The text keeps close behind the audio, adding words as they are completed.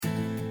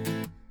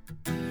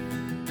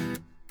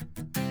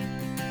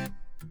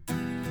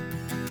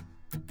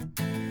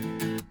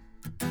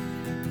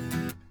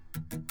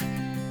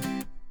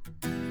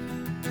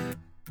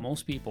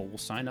most people will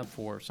sign up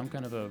for some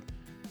kind of a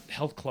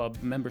health club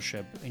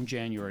membership in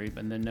January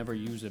and then never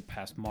use it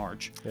past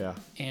March. Yeah.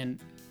 And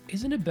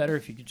isn't it better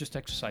if you could just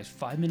exercise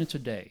 5 minutes a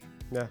day?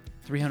 Yeah.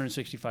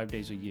 365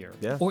 days a year.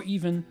 Yeah. Or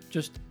even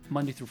just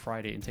Monday through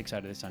Friday and take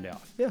Saturday, Sunday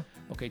off. Yeah.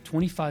 Okay,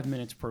 25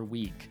 minutes per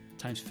week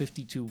times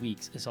 52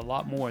 weeks is a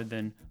lot more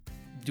than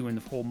doing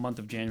the whole month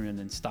of January and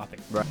then stopping.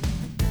 Right.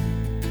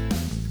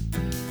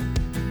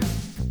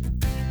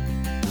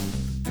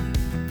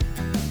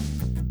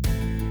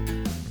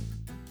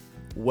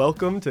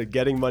 Welcome to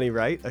Getting Money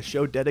Right, a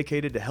show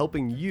dedicated to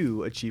helping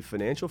you achieve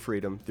financial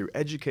freedom through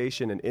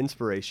education and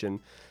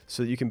inspiration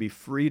so that you can be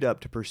freed up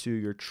to pursue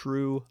your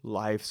true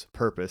life's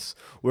purpose.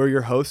 We're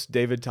your hosts,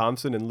 David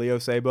Thompson and Leo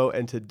Sabo,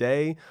 and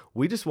today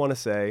we just want to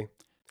say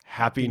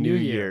Happy New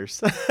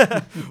Year's.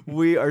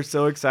 We are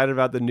so excited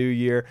about the new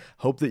year.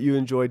 Hope that you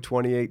enjoyed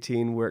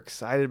 2018. We're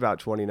excited about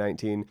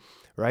 2019.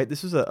 Right?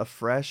 This is a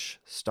fresh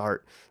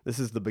start. This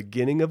is the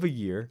beginning of a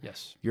year.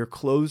 Yes. You're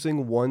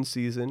closing one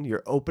season.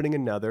 You're opening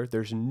another.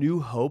 There's new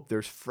hope.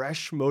 There's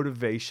fresh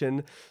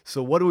motivation.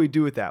 So what do we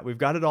do with that? We've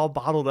got it all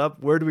bottled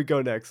up. Where do we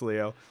go next,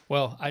 Leo?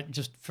 Well, I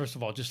first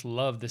of all, just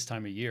love this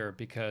time of year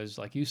because,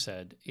 like you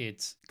said,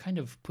 it's kind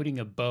of putting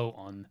a bow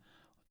on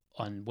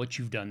what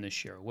you've done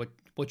this year,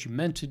 what you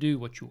meant to do,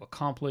 what you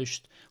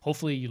accomplished.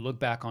 Hopefully you look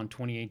back on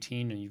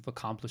 2018 and you've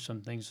accomplished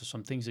some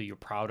things that you're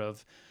proud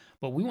of.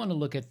 But we want to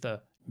look at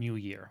the new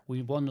year.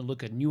 We want to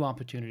look at new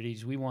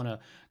opportunities. We want to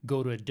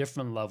go to a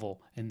different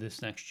level in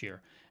this next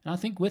year. And I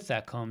think with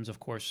that comes, of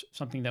course,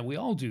 something that we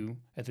all do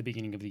at the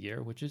beginning of the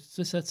year, which is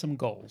to set some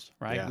goals,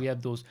 right? Yeah. We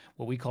have those,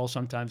 what we call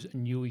sometimes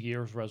New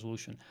Year's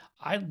resolution.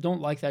 I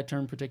don't like that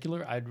term in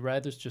particular. I'd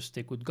rather just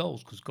stick with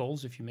goals because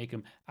goals, if you make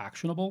them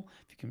actionable,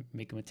 if you can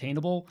make them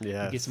attainable, you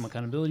get some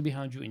accountability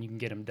behind you and you can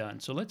get them done.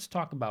 So let's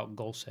talk about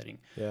goal setting.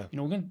 Yeah. You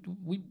know,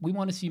 we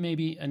want to see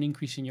maybe an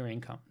increase in your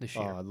income this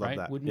year, I love right?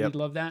 that. Wouldn't we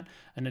love that?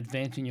 An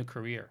advance in your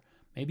career,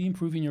 maybe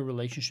improving your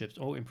relationships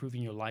or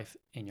improving your life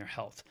and your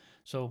health.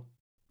 So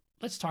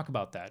let's talk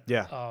about that.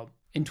 Yeah.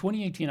 In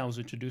 2018, I was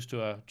introduced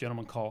to a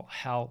gentleman called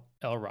Hal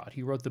Elrod.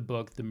 He wrote the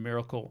book, The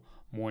Miracle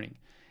Morning.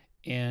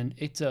 And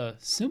it's a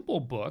simple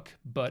book,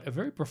 but a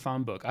very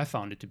profound book. I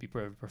found it to be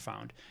very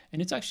profound.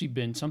 And it's actually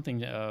been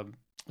something of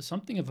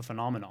a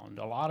phenomenon.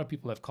 A lot of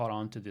people have caught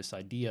on to this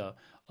idea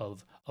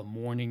of a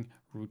morning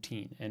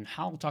routine. And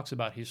Hal talks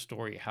about his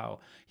story, how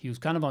he was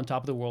kind of on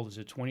top of the world as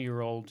a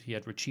 20-year-old. He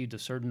had achieved a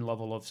certain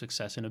level of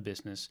success in a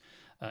business,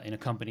 in a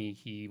company.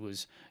 He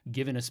was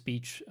given a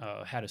speech,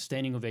 had a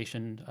standing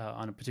ovation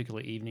on a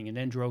particular evening, and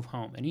then drove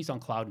home. And he's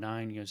on cloud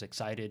nine. He was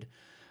excited.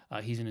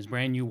 He's in his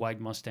brand new white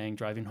Mustang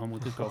driving home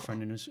with his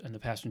girlfriend in the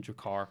passenger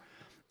car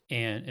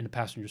and in the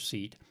passenger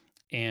seat.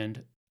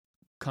 And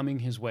coming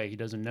his way, he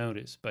doesn't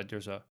notice, but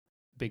there's a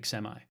big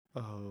semi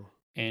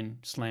and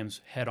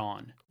slams head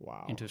on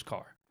into his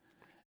car.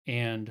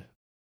 And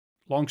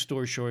long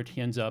story short,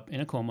 he ends up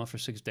in a coma for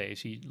 6 days.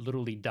 He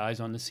literally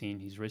dies on the scene.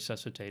 He's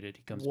resuscitated.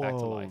 He comes back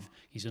to life.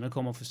 He's in a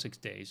coma for 6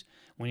 days.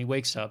 When he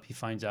wakes up, he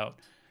finds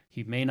out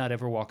he may not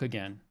ever walk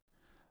again.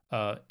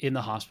 In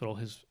the hospital,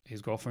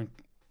 his girlfriend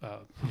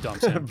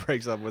dumps him.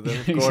 Breaks up with him,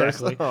 of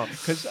course. Exactly.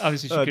 Because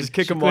obviously just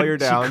kick him while you're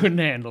down. She couldn't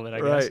handle it, I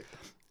guess.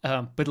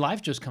 Right. But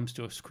life just comes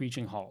to a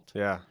screeching halt.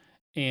 Yeah.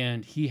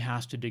 And he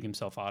has to dig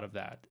himself out of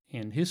that.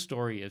 And his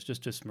story is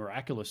just this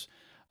miraculous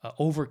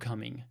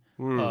overcoming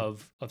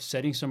of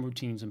setting some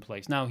routines in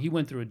place. Now, he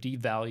went through a deep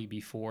valley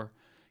before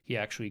he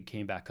actually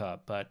came back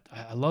up. But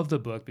I love the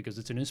book because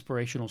it's an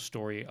inspirational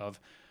story of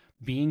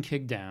being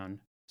kicked down,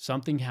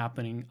 something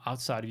happening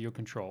outside of your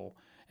control,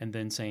 and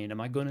then saying,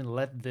 am I going to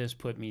let this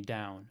put me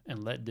down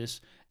and let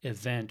this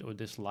event or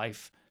this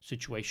life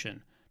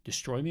situation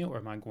destroy me, or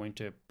am I going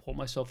to pull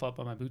myself up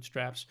on my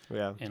bootstraps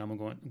and I'm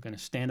going to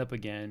stand up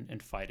again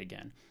and fight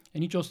again?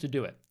 And he chose to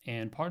do it.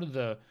 And part of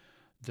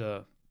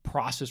the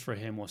process for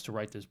him was to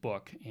write this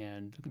book.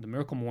 And The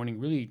Miracle Morning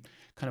really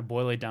kind of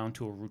boiled it down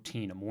to a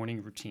routine, a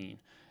morning routine.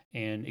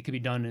 And it could be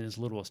done in as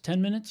little as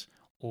 10 minutes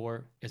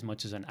or as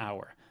much as an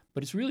hour.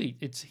 But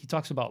he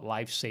talks about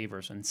life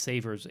savers, and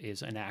savers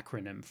is an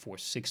acronym for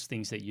 6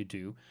 things that you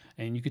do.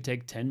 And you could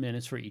take 10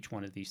 minutes for each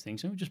one of these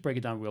things. And we'll just break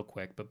it down real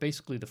quick. But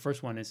basically, the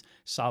first one is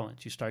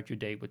silence. You start your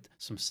day with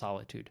some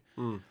solitude.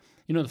 You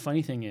know, the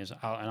funny thing is,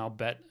 I'll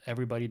bet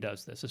everybody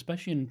does this,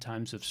 especially in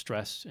times of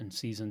stress and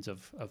seasons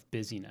of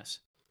busyness,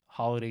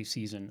 holiday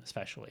season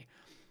especially.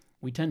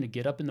 We tend to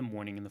get up in the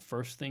morning, and the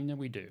first thing that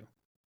we do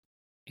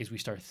is we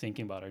start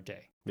thinking about our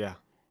day. Yeah.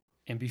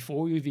 And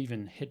before we've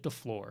even hit the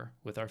floor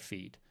with our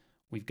feet,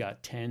 we've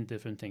got 10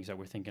 different things that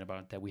we're thinking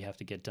about that we have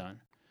to get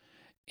done.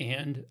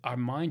 And our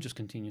mind just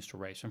continues to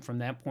race. And from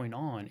that point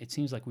on, it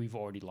seems like we've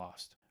already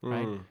lost,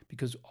 right?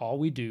 Because all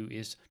we do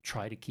is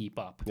try to keep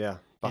up. Yeah,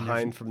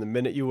 behind from the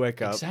minute you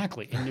wake up.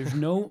 Exactly. And there's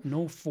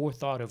no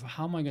forethought of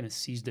how am I going to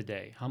seize the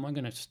day? How am I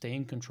going to stay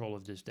in control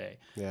of this day?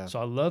 Yeah. So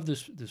I love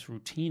this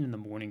routine in the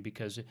morning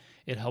because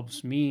it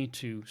helps me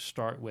to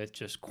start with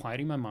just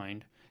quieting my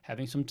mind,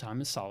 having some time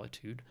in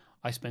solitude.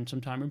 I spend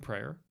some time in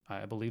prayer.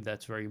 I believe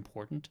that's very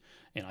important,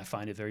 and I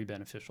find it very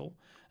beneficial.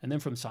 And then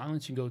from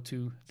silence, you go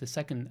to the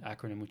second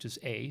acronym, which is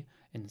A,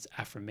 and it's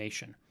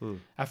affirmation.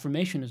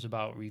 Affirmation is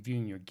about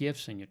reviewing your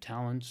gifts and your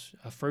talents,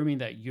 affirming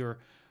that you're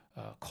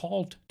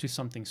called to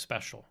something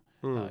special.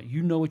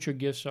 You know what your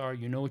gifts are.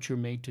 You know what you're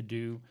made to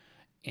do.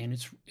 And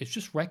it's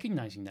just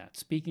recognizing that,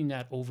 speaking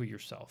that over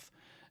yourself.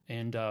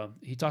 And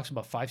he talks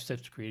about 5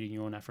 steps to creating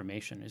your own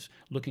affirmation is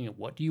looking at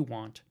what do you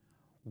want,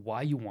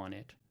 why you want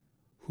it,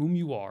 whom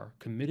you are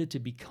committed to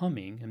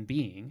becoming and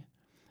being,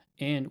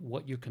 and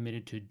what you're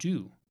committed to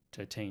do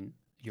to attain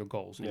your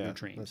goals and your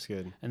dreams. That's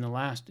good. And the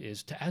last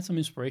is to add some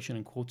inspiration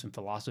and quotes and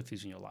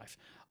philosophies in your life.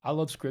 I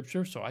love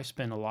scripture, so I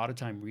spend a lot of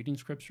time reading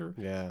scripture.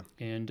 Yeah.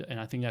 And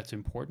I think that's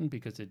important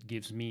because it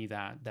gives me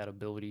that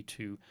ability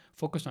to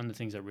focus on the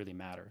things that really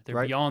matter.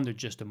 They're beyond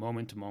just a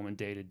moment-to-moment,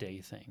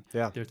 day-to-day thing.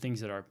 Yeah. They're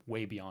things that are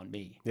way beyond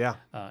me. Yeah.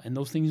 And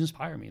those things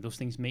inspire me. Those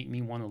things make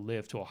me want to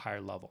live to a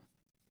higher level.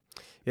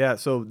 Yeah,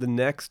 so the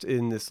next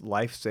in this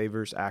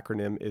Lifesavers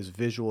acronym is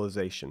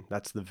visualization.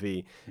 That's the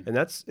V. And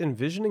that's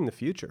envisioning the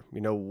future.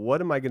 What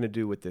am I going to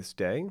do with this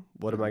day?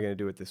 What am I going to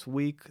do with this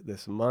week,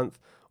 this month?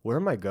 Where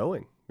am I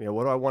going?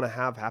 What do I want to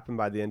have happen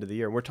by the end of the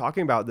year? And we're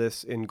talking about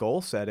this in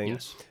goal setting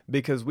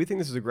because we think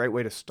this is a great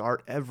way to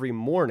start every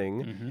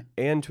morning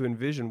and to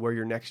envision where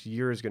your next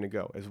year is going to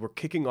go. As we're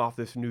kicking off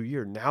this new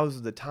year,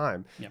 now's the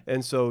time. Yep.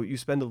 And so you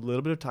spend a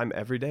little bit of time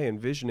every day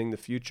envisioning the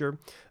future.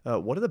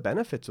 What are the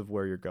benefits of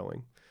where you're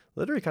going?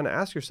 Literally kind of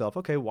ask yourself,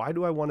 okay, why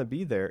do I want to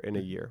be there in a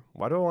year?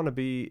 Why do I want to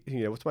be,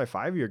 what's my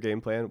 5-year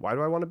game plan? Why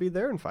do I want to be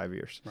there in 5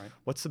 years? Right.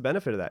 What's the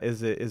benefit of that?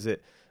 Is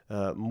it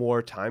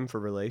more time for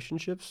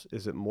relationships?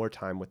 Is it more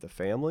time with the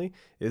family?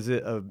 Is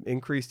it an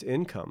increased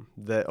income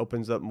that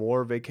opens up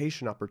more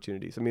vacation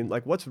opportunities? I mean,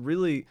 like what's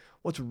really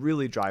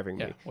driving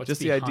me?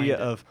 Just the idea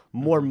of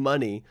more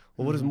money.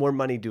 Well, what does more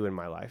money do in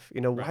my life?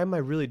 Why am I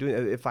really doing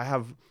it? If I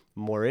have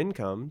more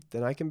income,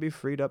 then I can be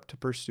freed up to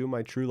pursue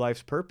my true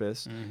life's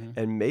purpose.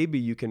 And maybe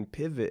you can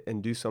pivot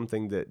and do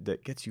something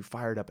that gets you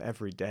fired up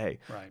every day.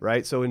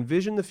 Right? So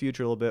envision the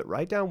future a little bit.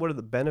 Write down what are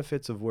the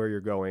benefits of where you're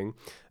going.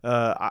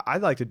 I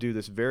like to do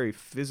this very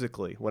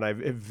physically when I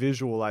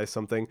visualize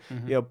something.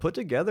 Put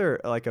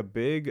together like a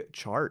big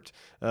chart.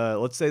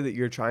 Let's say that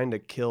you're trying to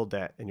kill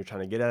debt and you're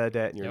trying to get out of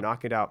debt and you're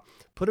knocking it out.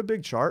 Put a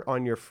big chart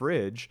on your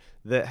fridge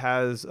that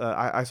has,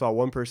 I saw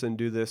one person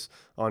do this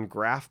on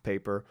graph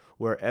paper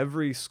where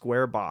every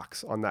square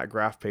box on that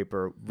graph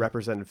paper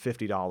represented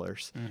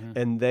 $50.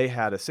 And they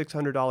had a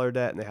 $600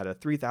 debt and they had a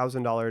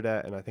 $3,000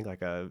 debt and I think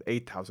like a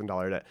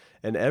 $8,000 debt.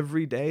 And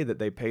every day that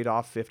they paid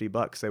off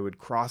 $50, they would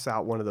cross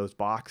out one of those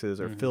boxes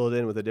or fill it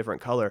in with a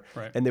different color.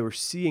 And they were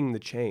seeing the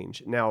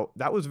change. Now,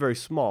 that was very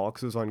small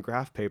because it was on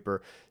graph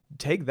paper.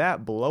 Take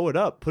that, blow it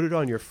up, put it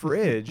on your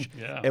fridge.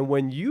 And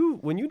when you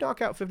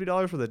knock out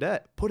 $50 for the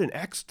debt, put an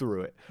X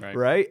through it,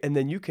 right? And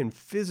then you can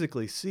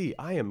physically see,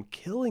 I am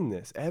killing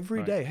this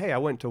every day. Hey, I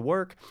went to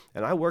work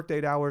and I worked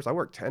 8 hours. I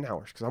worked 10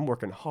 hours because I'm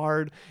working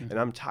hard and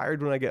I'm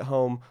tired when I get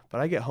home. But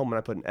I get home and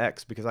I put an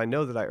X because I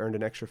know that I earned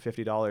an extra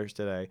 $50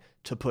 today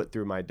to put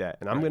through my debt.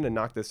 And I'm going to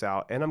knock this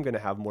out and I'm going to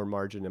have more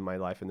margin in my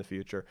life in the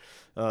future.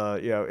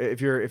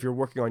 If you're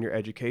working on your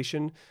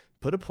education,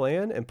 put a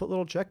plan and put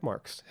little check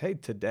marks. Hey,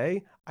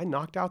 today I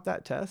knocked out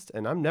that test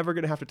and I'm never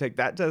going to have to take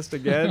that test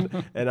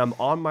again. And I'm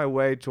on my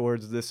way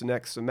towards this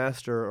next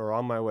semester or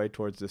on my way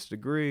towards this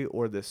degree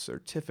or this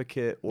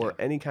certificate or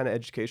any kind of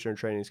education or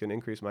training is going to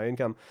increase my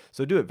income.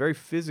 So do it very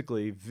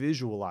physically,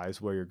 visualize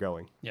where you're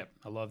going. Yep,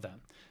 I love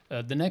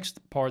that. The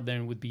next part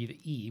then would be the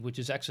E, which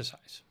is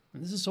exercise.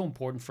 And this is so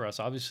important for us.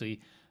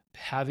 Obviously,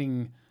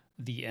 having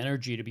the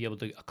energy to be able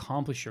to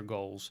accomplish your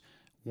goals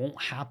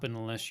won't happen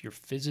unless you're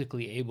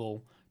physically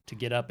able to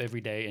get up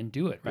every day and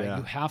do it, right?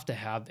 You have to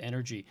have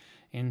energy.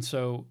 And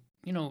so,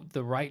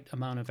 the right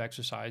amount of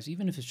exercise,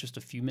 even if it's just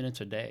a few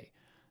minutes a day,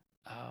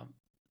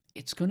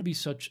 it's going to be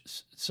such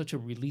a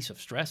release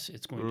of stress.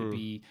 It's going to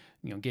be,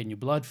 getting your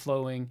blood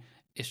flowing.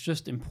 It's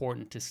just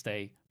important to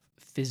stay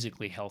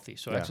physically healthy.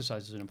 So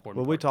exercise is an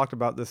important part. We talked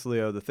about this,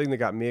 Leo. The thing that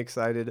got me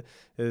excited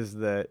is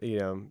that,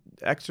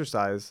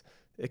 exercise,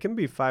 it can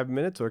be 5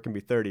 minutes or it can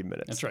be 30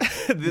 minutes. That's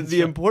right.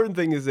 The important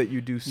thing is that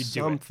you do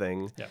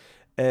something.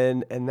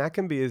 And that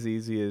can be as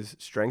easy as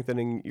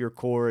strengthening your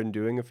core and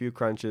doing a few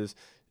crunches,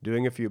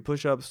 doing a few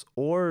push-ups,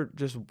 or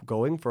just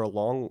going for a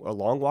long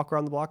walk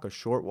around the block, a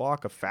short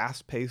walk, a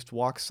fast-paced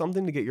walk,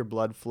 something to get your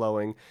blood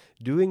flowing,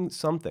 doing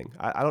something.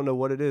 I don't know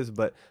what it is,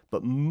 but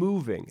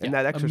moving. And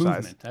that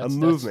exercise, a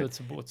movement.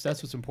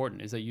 That's what's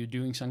important, is that you're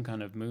doing some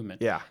kind of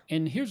movement. Yeah.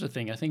 And here's the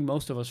thing. I think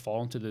most of us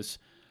fall into this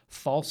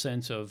false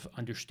sense of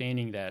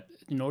understanding that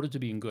in order to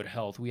be in good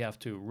health, we have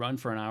to run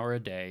for an hour a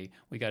day.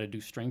 We got to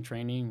do strength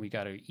training. We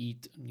got to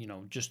eat,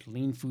 just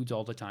lean foods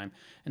all the time.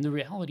 And the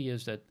reality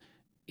is that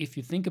if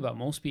you think about,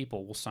 most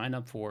people will sign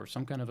up for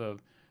some kind of a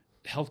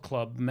health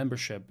club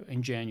membership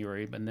in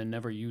January and then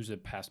never use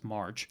it past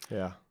March.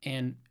 Yeah.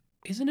 And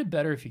isn't it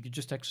better if you could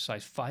just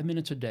exercise 5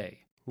 minutes a day?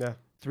 Yeah.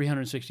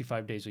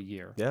 365 days a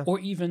year. Yeah. Or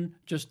even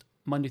just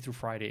Monday through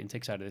Friday and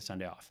take Saturday,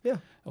 Sunday off. Yeah.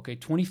 Okay,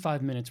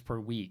 25 minutes per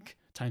week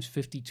times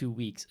 52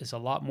 weeks is a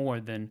lot more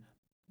than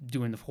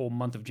doing the whole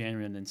month of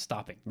January and then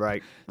stopping.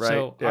 Right.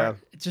 So Yeah.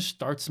 just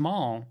start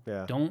small.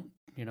 Yeah. Don't,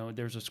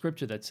 there's a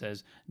scripture that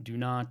says, do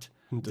not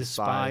Despise.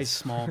 despise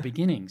small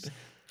beginnings.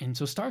 And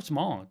so start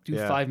small. Do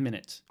Yeah. 5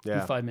 minutes.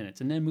 Yeah. Do 5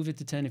 minutes. And then move it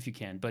to 10 if you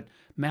can. But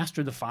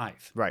master the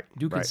 5. Right.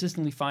 Do Right.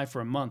 consistently 5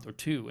 for a month or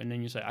 2. And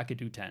then you say, I could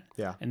do 10.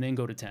 Yeah. And then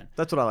go to 10.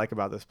 That's what I like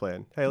about this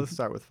plan. Hey, let's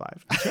start with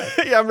 5.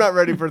 Yeah, I'm not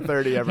ready for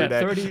 30 every day.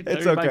 30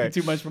 It's might okay.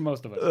 be too much for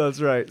most of us. That's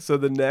right. So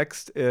the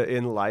next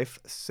in life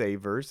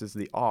savers is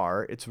the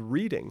R. It's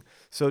reading.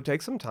 So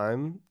take some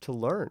time to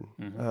learn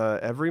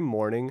every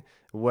morning.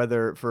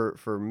 Whether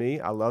for me,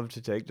 I love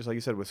to take, just like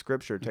you said, with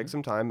scripture, take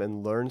some time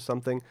and learn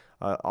something.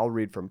 I'll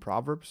read from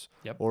Proverbs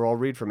or I'll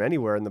read from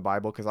anywhere in the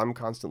Bible because I'm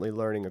constantly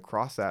learning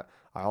across that.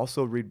 I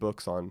also read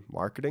books on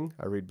marketing.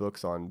 I read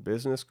books on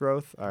business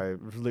growth. I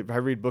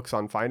read books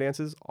on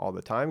finances all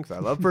the time because I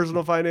love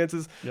personal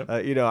finances.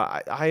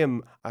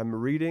 I'm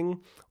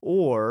reading,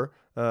 or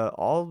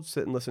I'll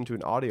sit and listen to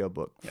an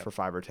audiobook for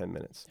 5 or 10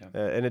 minutes.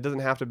 And it doesn't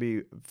have to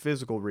be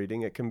physical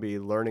reading. It can be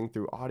learning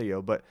through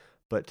audio, but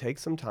take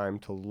some time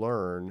to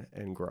learn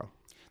and grow.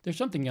 There's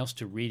something else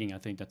to reading, I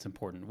think, that's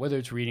important, whether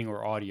it's reading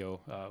or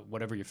audio,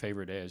 whatever your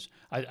favorite is.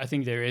 I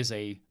think there is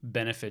a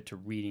benefit to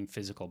reading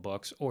physical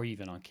books or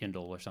even on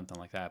Kindle or something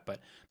like that. But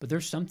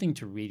there's something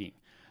to reading.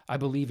 I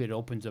believe it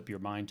opens up your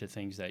mind to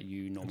things that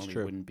you normally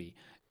wouldn't be.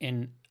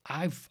 And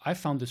I've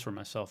found this for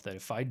myself that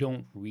if I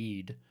don't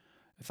read,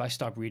 if I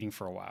stop reading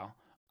for a while,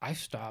 I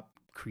stop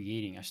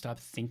creating. I stop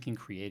thinking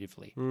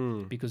creatively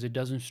because it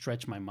doesn't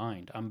stretch my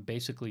mind. I'm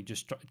basically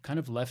just kind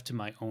of left to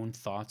my own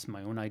thoughts,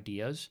 my own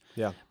ideas.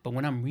 Yeah. But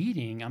when I'm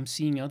reading, I'm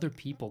seeing other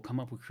people come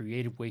up with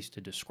creative ways to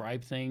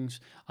describe things.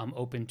 I'm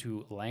open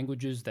to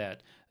languages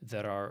that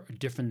are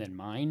different than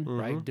mine,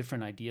 right?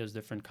 Different ideas,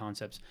 different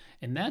concepts.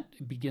 And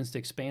that begins to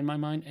expand my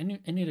mind,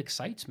 and it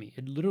excites me.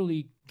 It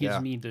literally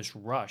gives me this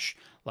rush,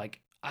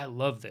 like, I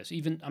love this.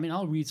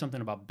 I'll read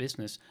something about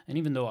business, and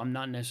even though I'm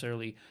not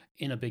necessarily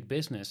in a big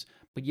business,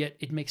 but yet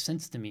it makes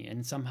sense to me,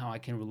 and somehow I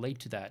can relate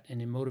to that,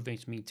 and it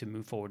motivates me to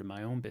move forward in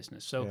my own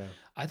business. So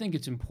I think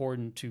it's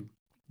important to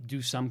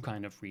do some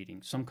kind of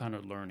reading, some kind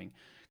of learning,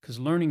 because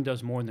learning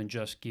does more than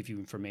just give you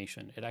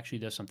information. It actually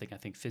does something, I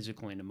think,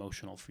 physical and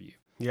emotional for you.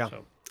 Yeah.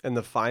 So. And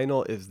the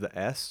final is the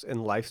S in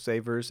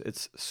Lifesavers.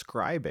 It's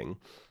scribing,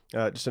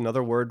 just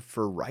another word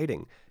for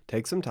writing.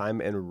 Take some time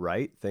and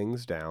write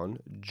things down,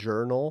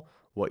 journal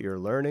what you're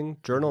learning,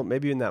 journal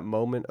maybe in that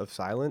moment of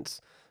silence.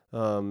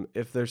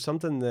 If there's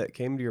something that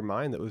came to your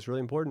mind that was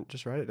really important,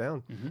 just write it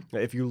down.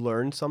 If you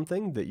learn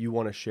something that you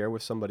want to share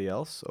with somebody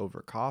else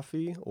over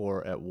coffee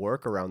or at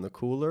work around the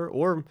cooler,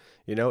 or,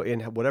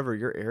 in whatever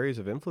your areas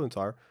of influence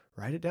are,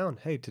 write it down.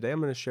 Hey, today I'm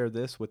going to share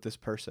this with this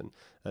person.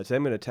 Today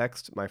I'm going to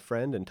text my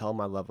friend and tell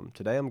them I love them.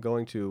 Today I'm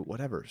going to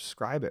whatever,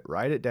 scribe it,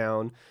 write it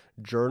down,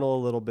 journal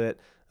a little bit.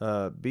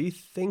 Be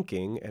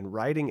thinking and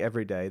writing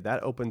every day.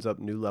 That opens up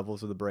new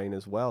levels of the brain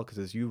as well, because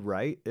as you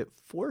write, it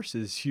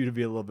forces you to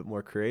be a little bit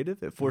more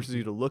creative. It forces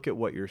you to look at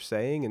what you're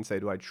saying and say,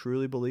 do I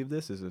truly believe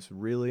this? Is this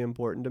really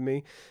important to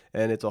me?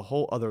 And it's a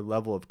whole other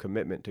level of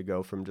commitment to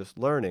go from just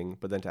learning,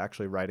 but then to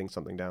actually writing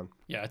something down.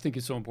 Yeah, I think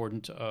it's so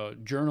important.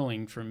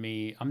 Journaling for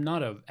me, I'm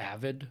not an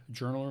avid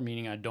journaler,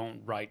 meaning I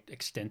don't write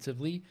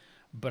extensively,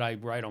 but I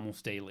write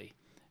almost daily.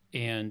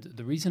 And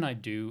the reason I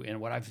do,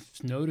 and what I've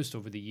noticed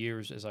over the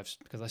years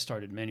because I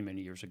started many,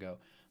 many years ago,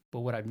 but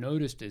what I've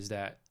noticed is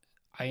that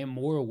I am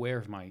more aware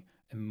of my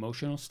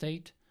emotional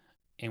state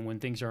and when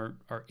things are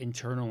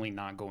internally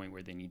not going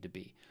where they need to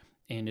be.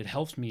 And it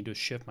helps me to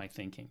shift my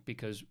thinking,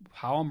 because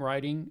how I'm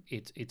writing,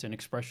 it's an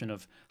expression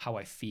of how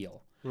I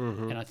feel.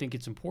 And I think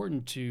it's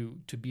important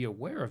to be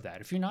aware of that.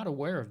 If you're not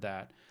aware of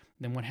that,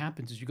 then what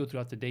happens is you go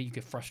throughout the day, you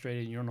get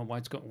frustrated, and you don't know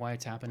why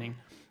it's happening.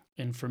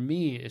 And for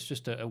me, it's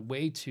just a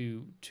way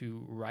to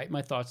write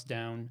my thoughts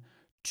down,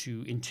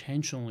 to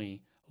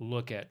intentionally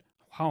look at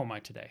how am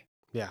I today.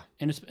 Yeah.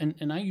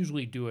 And I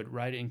usually do it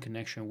right in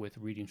connection with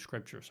reading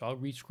scripture. So I'll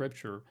read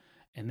scripture,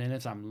 and then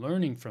as I'm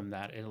learning from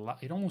that,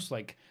 it almost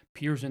like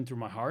peers in through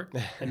my heart.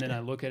 And then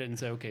I look at it and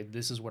say, okay,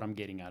 this is what I'm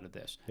getting out of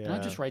this. Yeah. And I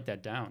just write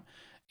that down.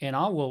 And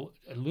I'll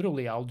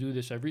do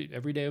this every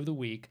day of the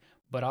week.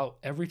 But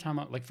every time,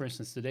 like for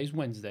instance, today's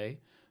Wednesday.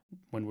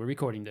 When we're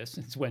recording this,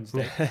 it's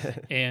Wednesday.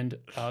 And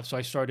so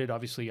I started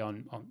obviously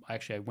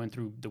actually I went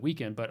through the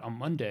weekend, but on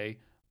Monday,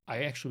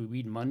 I actually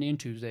read Monday and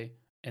Tuesday,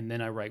 and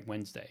then I write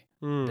Wednesday.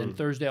 Then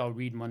Thursday, I'll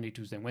read Monday,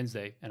 Tuesday, and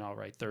Wednesday, and I'll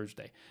write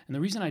Thursday. And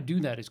the reason I do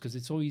that is because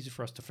it's so easy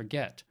for us to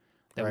forget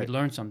that we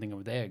learned something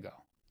a day ago,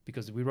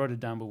 because we wrote it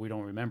down, but we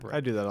don't remember it. I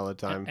do that all the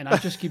time. And I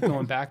just keep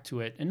going back to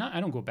it. And I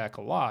don't go back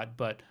a lot,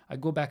 but I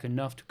go back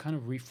enough to kind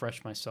of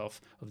refresh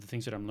myself of the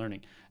things that I'm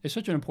learning. It's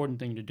such an important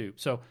thing to do.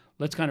 So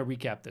let's kind of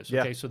recap this.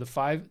 Okay, so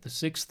the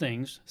 6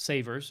 things,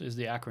 SAVERS is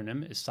the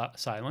acronym, is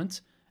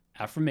silence,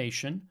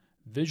 affirmation,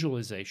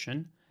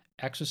 visualization,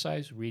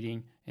 exercise,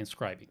 reading, and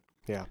scribing.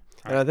 Yeah.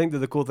 And I think that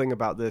the cool thing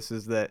about this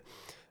is that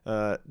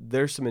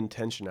there's some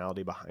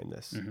intentionality behind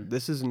this.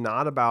 This is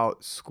not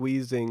about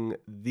squeezing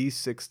these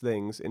 6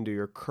 things into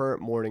your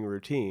current morning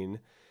routine.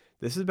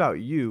 This is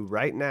about you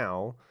right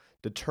now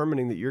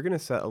determining that you're going to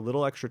set a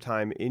little extra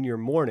time in your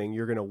morning.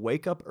 You're going to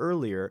wake up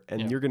earlier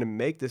and you're going to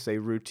make this a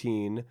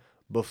routine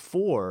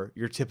before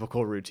your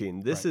typical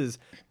routine. This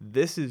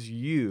is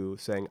you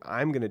saying,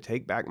 I'm going to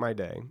take back my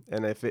day.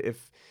 And if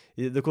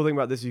the cool thing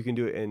about this, you can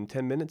do it in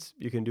 10 minutes,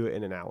 you can do it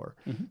in an hour.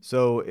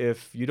 So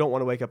if you don't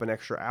want to wake up an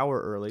extra hour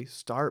early,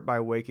 start by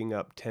waking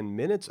up 10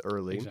 minutes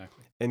early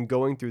and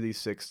going through these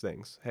 6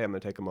 things. Hey, I'm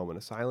going to take a moment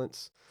of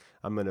silence.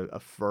 I'm going to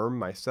affirm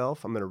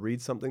myself. I'm going to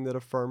read something that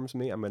affirms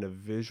me. I'm going to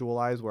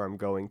visualize where I'm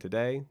going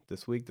today,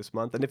 this week, this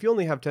month. And if you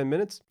only have 10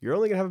 minutes, you're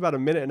only going to have about a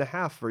minute and a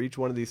half for each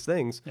one of these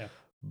things. Yeah.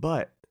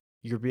 But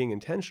you're being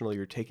intentional.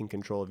 You're taking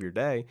control of your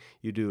day.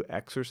 You do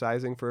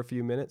exercising for a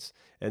few minutes,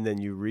 and then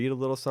you read a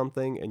little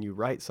something and you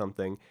write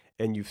something,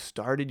 and you've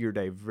started your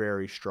day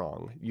very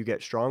strong. You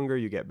get stronger,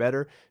 you get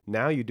better.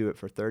 Now you do it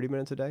for 30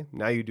 minutes a day.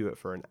 Now you do it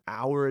for an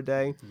hour a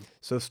day.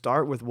 So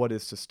start with what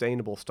is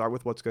sustainable. Start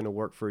with what's going to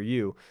work for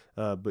you,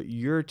 but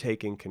you're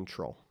taking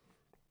control.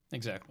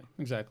 Exactly.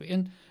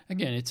 And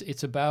again,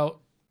 it's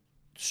about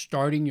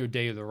starting your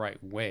day the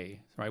right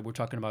way, right? We're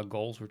talking about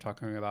goals. We're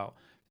talking about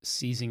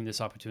seizing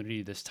this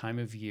opportunity, this time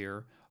of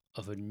year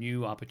of a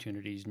new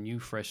opportunities, new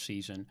fresh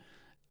season.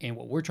 And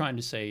what we're trying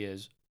to say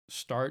is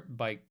start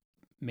by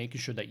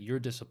making sure that you're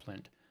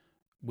disciplined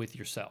with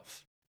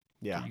yourself.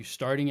 Yeah. You're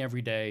starting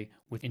every day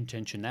with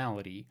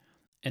intentionality,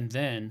 and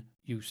then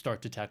you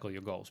start to tackle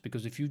your goals.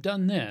 Because if you've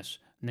done this,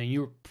 then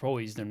you're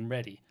poised and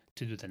ready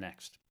to do the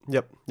next.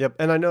 Yep.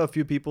 And I know a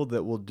few people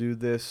that will do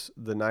this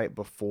the night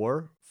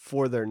before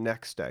for their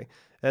next day.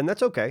 And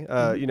that's okay.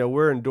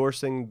 We're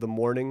endorsing the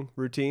morning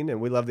routine, and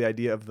we love the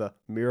idea of the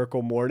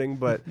miracle morning,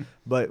 but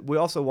we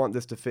also want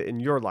this to fit in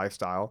your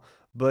lifestyle.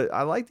 But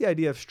I like the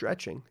idea of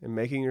stretching and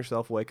making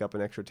yourself wake up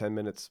an extra 10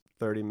 minutes,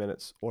 30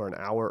 minutes, or an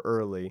hour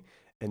early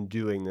and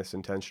doing this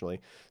intentionally.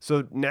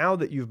 So now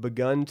that you've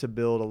begun to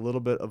build a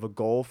little bit of a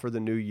goal for the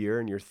new year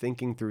and you're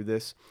thinking through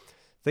this,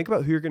 think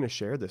about who you're going to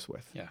share this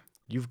with. Yeah.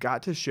 You've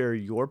got to share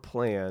your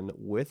plan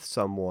with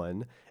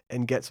someone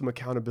and get some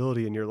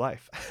accountability in your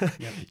life.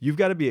 Yep. You've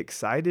got to be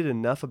excited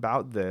enough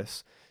about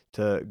this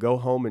to go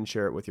home and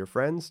share it with your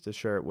friends, to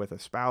share it with a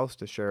spouse,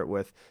 to share it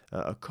with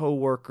a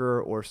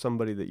coworker or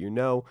somebody that you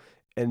know,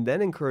 and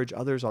then encourage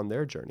others on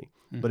their journey.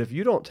 But if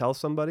you don't tell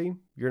somebody,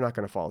 you're not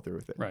going to follow through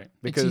with it. Right.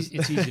 Because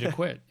it's easy to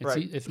quit.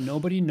 If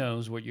nobody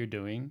knows what you're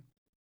doing,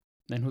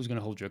 then who's going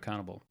to hold you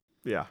accountable?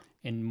 Yeah.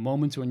 In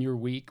moments when you're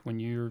weak, when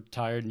you're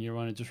tired and you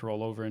want to just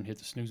roll over and hit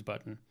the snooze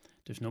button,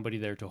 there's nobody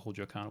there to hold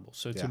you accountable.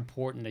 So it's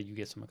important that you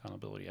get some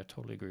accountability. I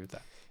totally agree with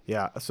that.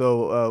 Yeah.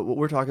 So what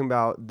we're talking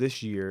about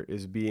this year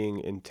is being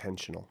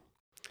intentional.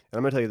 And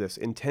I'm going to tell you this.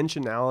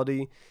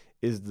 Intentionality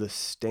is the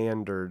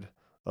standard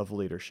of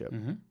leadership.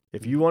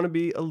 If you want to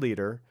be a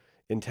leader,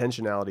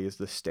 intentionality is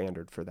the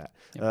standard for that.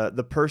 Yep.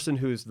 The person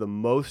who's the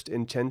most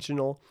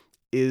intentional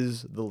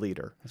is the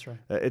leader. That's right.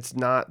 It's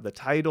not the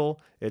title.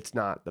 It's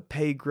not the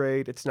pay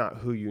grade. It's not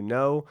who you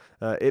know.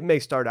 It may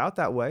start out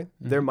that way.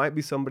 There might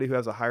be somebody who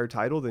has a higher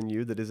title than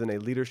you that is in a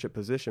leadership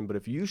position. But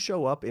if you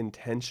show up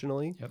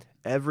intentionally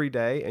every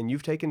day and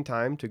you've taken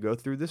time to go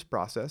through this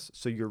process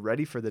so you're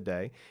ready for the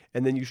day,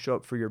 and then you show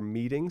up for your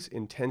meetings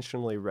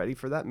intentionally ready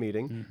for that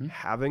meeting,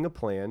 having a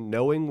plan,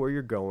 knowing where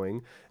you're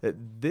going,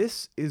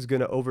 this is going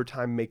to over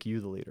time make you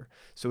the leader.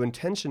 So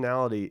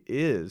intentionality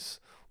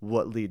is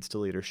what leads to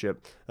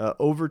leadership.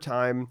 Over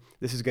time,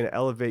 this is going to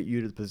elevate you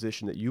to the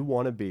position that you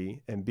want to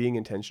be, and being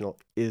intentional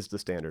is the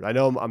standard. I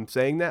know I'm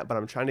saying that, but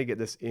I'm trying to get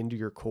this into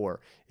your core.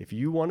 If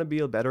you want to be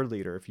a better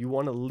leader, if you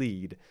want to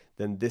lead,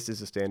 then this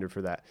is a standard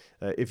for that.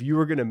 If you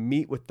were going to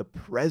meet with the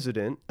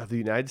president of the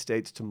United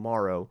States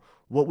tomorrow,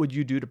 what would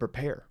you do to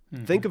prepare?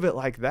 Think of it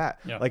like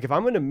that. Yeah. Like if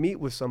I'm going to meet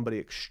with somebody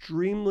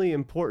extremely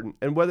important,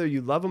 and whether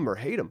you love them or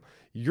hate them,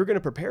 you're going to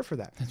prepare for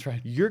that. That's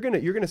right. You're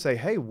going to say,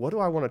 hey, what do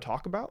I want to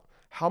talk about?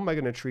 How am I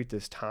going to treat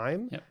this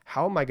time? Yep.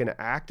 How am I going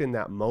to act in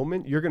that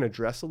moment? You're going to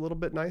dress a little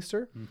bit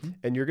nicer,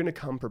 and you're going to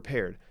come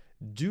prepared.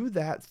 Do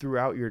that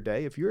throughout your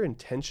day. If you're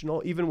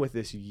intentional, even with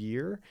this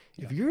year,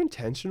 if you're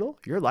intentional,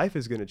 your life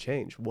is going to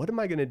change. What am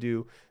I going to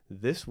do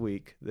this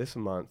week, this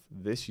month,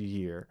 this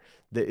year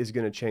that is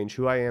going to change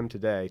who I am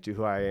today to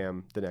who I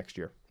am the next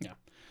year? Yeah.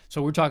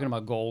 So we're talking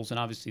about goals, and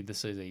obviously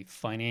this is a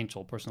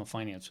personal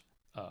finance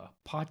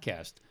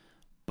podcast,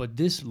 but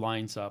this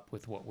lines up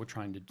with what we're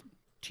trying to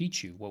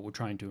teach you, what we're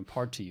trying to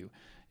impart to you,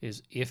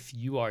 is if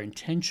you are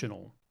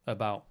intentional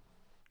about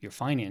your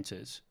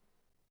finances,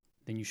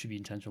 then you should be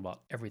intentional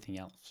about everything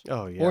else.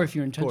 Oh, yeah. Or if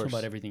you're intentional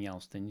about everything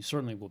else, then you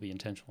certainly will be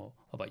intentional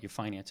about your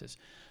finances.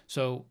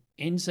 So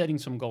in setting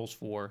some goals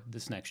for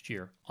this next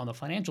year, on the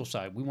financial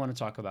side, we want to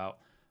talk about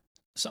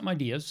some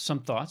ideas, some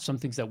thoughts, some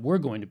things that we're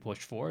going to push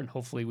for, and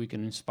hopefully we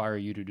can inspire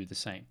you to do the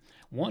same.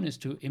 One is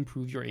to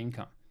improve your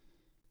income.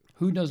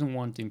 Who doesn't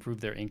want to improve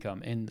their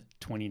income in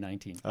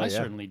 2019? I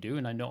certainly do,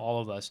 and I know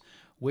all of us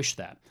wish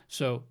that.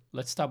 So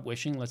let's stop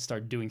wishing. Let's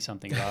start doing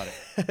something about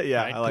it.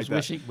 Yeah, right? I like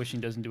that.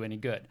 Wishing doesn't do any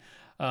good.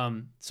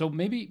 So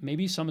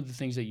maybe some of the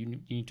things that you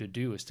need to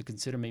do is to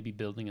consider maybe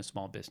building a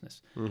small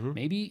business.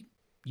 Maybe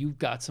you've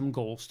got some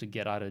goals to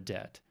get out of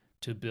debt,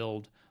 to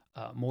build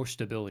more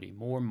stability,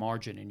 more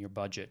margin in your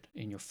budget,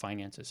 in your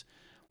finances.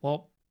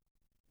 Well,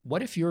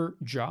 what if your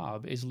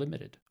job is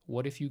limited?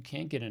 What if you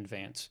can't get an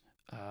advance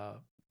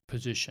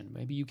position?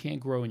 Maybe you can't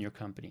grow in your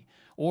company,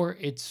 or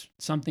it's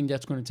something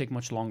that's going to take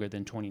much longer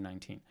than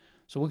 2019.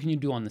 So what can you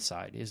do on the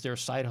side? Is there a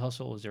side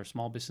hustle? Is there a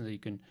small business that you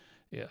can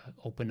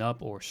open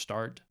up or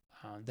start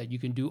that you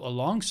can do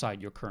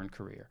alongside your current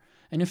career?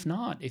 And if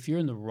not, if you're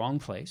in the wrong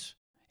place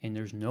and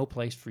there's no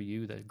place for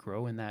you to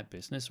grow in that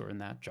business or in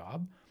that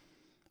job,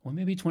 well,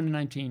 maybe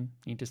 2019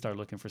 you need to start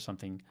looking for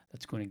something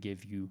that's going to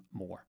give you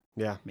more.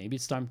 Yeah. Maybe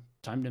it's time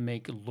to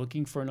make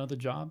looking for another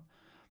job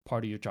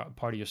part of your job,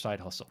 part of your side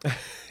hustle.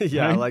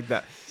 Yeah, Right? I like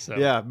that. So,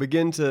 Yeah,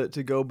 begin to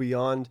go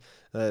beyond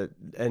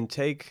and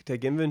take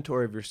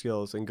inventory of your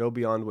skills and go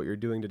beyond what you're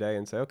doing today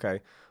and say, okay,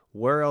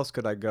 where else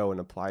could I go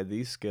and apply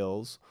these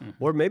skills?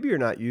 Or maybe you're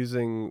not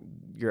using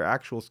your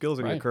actual skills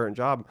in your Right. current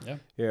job. Yeah.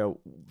 You know,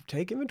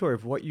 take inventory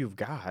of what you've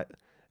got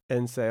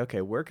and say,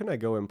 okay, where can I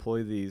go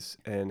employ these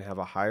and have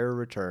a higher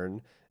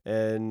return?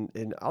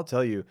 And I'll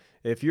tell you,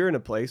 if you're in a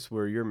place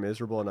where you're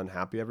miserable and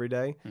unhappy every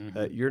day,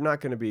 you're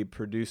not going to be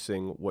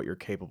producing what you're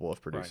capable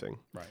of producing.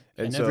 Right.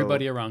 And And so-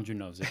 everybody around you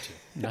knows it too,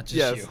 not just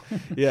Yes, you.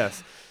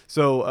 yes.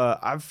 So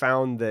I've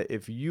found that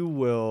if you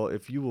will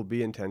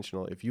be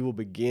intentional, if you will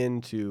begin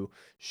to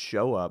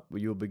show up,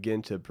 you'll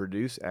begin to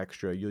produce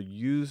extra, you'll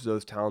use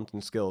those talents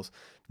and skills,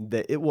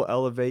 that it will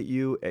elevate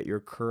you at your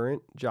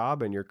current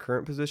job and your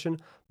current position,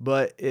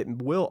 but it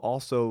will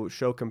also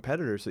show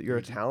competitors that you're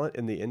a talent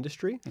in the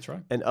industry. That's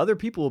right. And other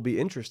people will be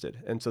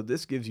interested. And so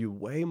this gives you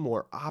way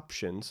more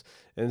options.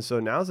 And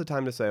so now's the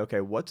time to say, okay,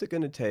 what's it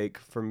going to take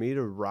for me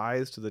to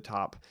rise to the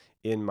top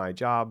in my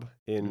job,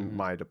 in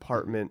my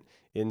department,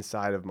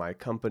 inside of my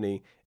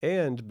company,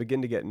 and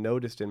begin to get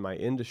noticed in my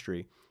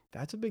industry?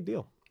 That's a big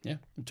deal. Yeah,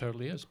 it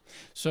totally is.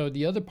 So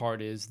the other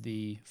part is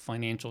the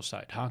financial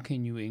side. How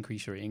can you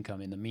increase your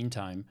income in the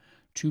meantime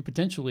to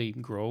potentially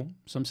grow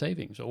some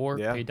savings or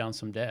Yeah. pay down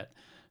some debt?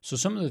 So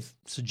some of the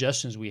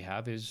suggestions we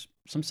have is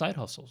some side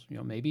hustles.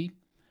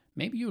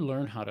 Maybe you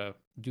learn how to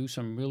do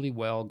some really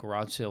well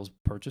garage sales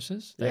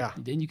purchases that Yeah.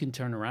 then you can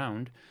turn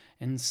around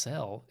and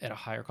sell at a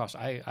higher cost.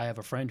 I have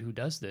a friend who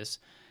does this,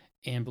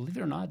 and believe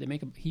it or not,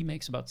 he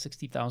makes about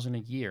 $60,000 a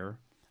year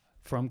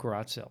from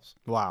garage sales.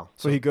 Wow.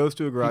 So he goes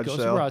to a garage He goes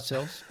sale. to garage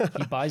sales.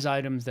 He buys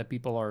items that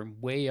people are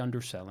way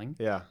underselling.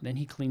 Yeah. Then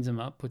he cleans them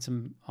up, puts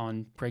them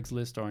on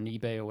Craigslist or on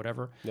eBay or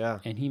whatever, Yeah.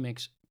 and he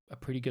makes a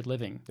pretty good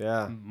living.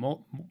 Yeah.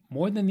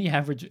 More than the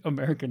average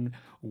American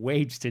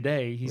wage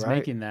today. He's Right.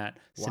 making that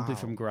simply Wow.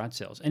 from garage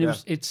sales. And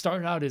it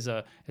started out as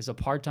a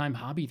part-time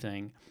hobby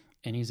thing,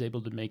 and he's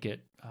able to make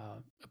it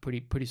a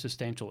pretty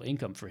substantial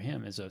income for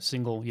him as a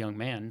single young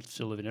man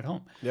still living at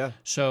home. Yeah.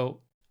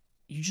 So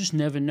you just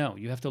never know.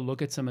 You have to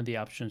look at some of the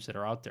options that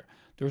are out there.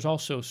 There's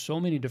also so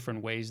many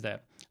different ways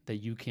that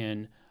you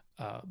can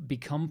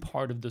become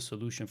part of the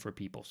solution for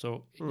people.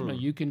 So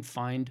you can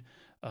find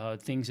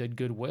things at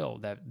Goodwill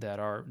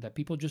that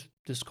people just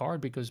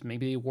discard because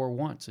maybe they wore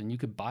once, and you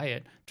could buy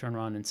it, turn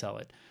around and sell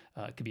it.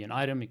 It could be an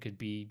item. It could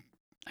be.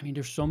 I mean,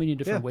 there's so many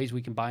different ways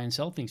we can buy and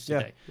sell things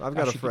today. Yeah, I've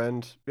got a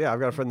friend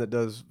that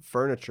does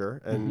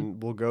furniture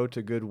and will go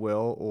to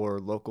Goodwill or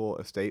local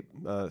estate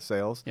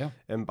sales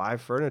and buy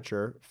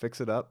furniture,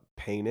 fix it up,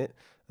 paint it,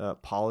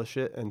 polish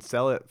it, and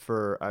sell it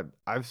for.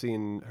 I've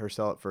seen her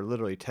sell it for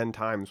literally 10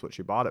 times what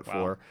she bought it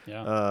for.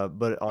 Yeah.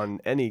 But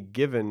on any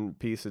given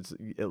piece, it's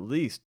at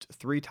least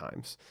 3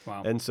 times.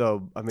 Wow. And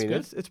so, I mean,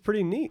 good. it's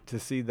pretty neat to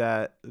see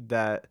that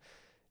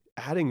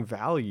adding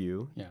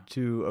value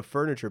to a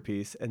furniture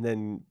piece and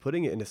then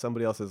putting it into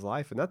somebody else's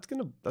life, and that's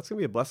gonna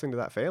be a blessing to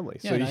that family.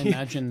 Yeah, so and I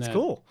imagine it's that,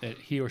 cool. that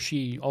he or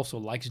she also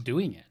likes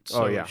doing it.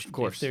 So of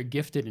course. If they're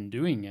gifted in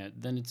doing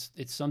it, then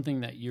it's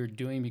something that you're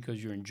doing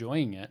because you're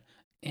enjoying it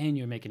and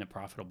you're making it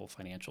profitable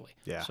financially.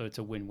 Yeah. So it's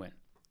a win-win.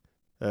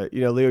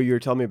 Leo, you were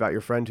telling me about your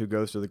friend who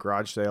goes to the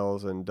garage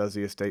sales and does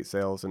the estate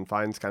sales and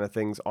finds kind of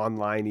things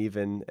online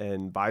even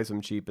and buys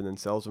them cheap and then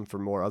sells them for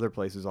more other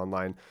places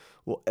online.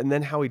 Well, and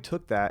then how he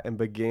took that and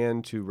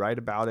began to write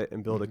about it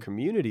and build a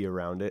community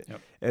around it.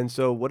 Yep. And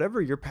so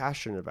whatever you're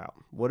passionate about,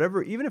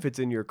 even if it's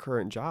in your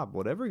current job,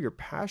 whatever you're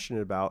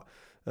passionate about,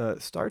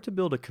 start to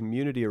build a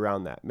community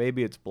around that.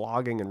 Maybe it's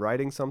blogging and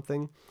writing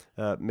something.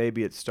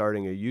 Maybe it's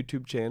starting a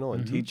YouTube channel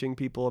and teaching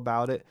people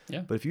about it.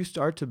 Yeah. But if you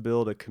start to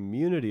build a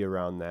community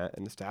around that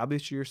and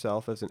establish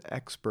yourself as an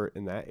expert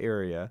in that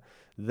area,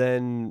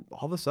 then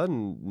all of a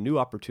sudden new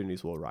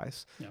opportunities will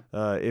arise.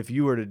 Yeah. If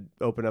you were to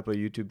open up a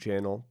YouTube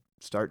channel,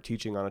 start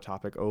teaching on a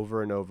topic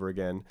over and over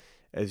again,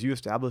 as you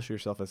establish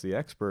yourself as the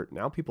expert,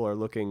 now people are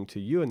looking to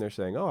you and they're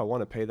saying, oh, I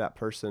want to pay that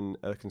person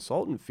a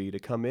consultant fee to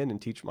come in and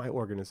teach my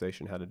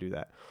organization how to do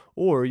that.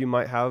 Or you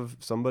might have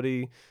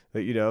somebody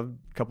that,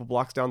 a couple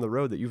blocks down the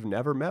road that you've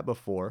never met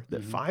before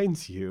that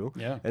finds you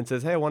and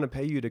says, hey, I want to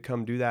pay you to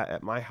come do that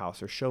at my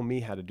house or show me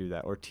how to do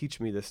that or teach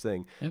me this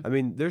thing. I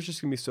mean, there's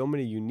just going to be so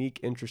many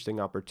unique, interesting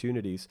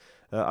opportunities.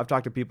 I've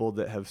talked to people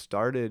that have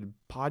started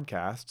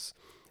podcasts,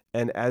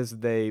 and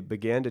as they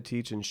began to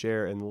teach and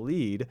share and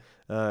lead,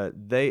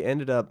 they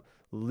ended up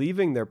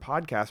leaving their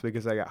podcast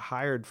because I got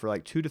hired for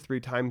like 2 to 3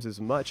 times as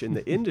much in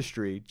the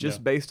industry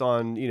just based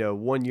on,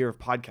 1 year of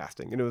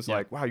podcasting. And it was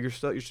like, wow, you're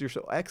so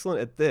excellent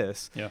at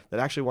this that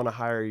I actually want to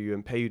hire you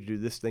and pay you to do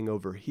this thing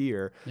over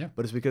here. Yeah.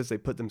 But it's because they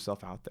put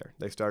themselves out there.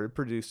 They started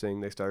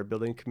producing, they started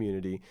building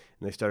community,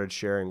 and they started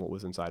sharing what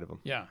was inside of them.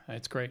 Yeah,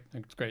 it's great.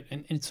 It's great.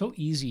 And it's so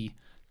easy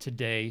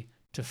today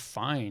to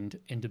find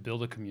and to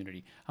build a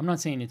community. I'm not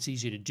saying it's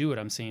easy to do it.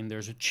 I'm saying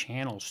there's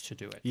channels to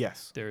do it.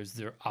 Yes. There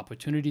are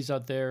opportunities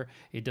out there.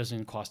 It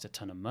doesn't cost a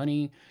ton of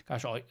money.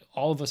 Gosh,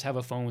 all of us have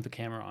a phone with a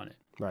camera on it.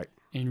 Right.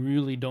 And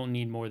really don't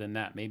need more than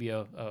that. Maybe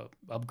a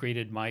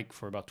upgraded mic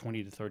for about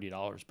 $20 to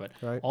 $30. But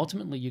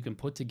ultimately, you can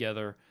put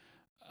together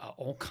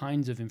all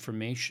kinds of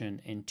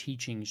information and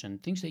teachings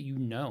and things that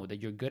that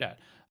you're good at.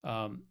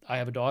 I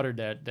have a daughter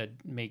that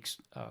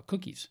makes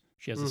cookies.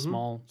 She has a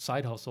small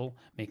side hustle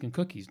making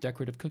cookies,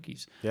 decorative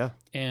cookies. Yeah.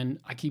 And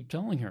I keep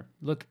telling her,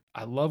 look,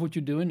 I love what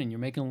you're doing and you're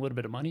making a little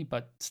bit of money,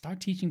 but start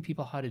teaching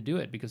people how to do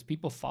it because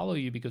people follow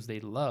you because they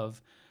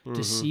love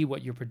to see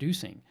what you're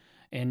producing.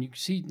 And you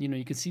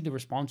can see the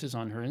responses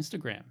on her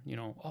Instagram,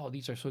 oh,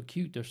 these are so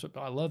cute.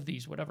 I love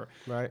these, whatever.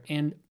 Right.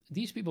 And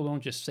these people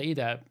don't just say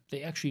that,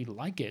 they actually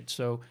like it.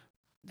 So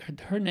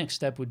her next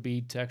step would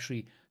be to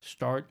actually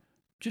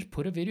just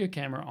put a video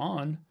camera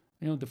on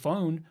the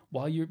phone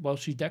while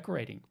she's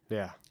decorating.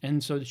 Yeah.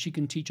 And so that she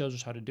can teach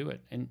others how to do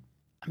it. And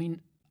I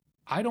mean,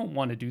 I don't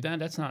want to do that.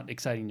 That's not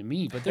exciting to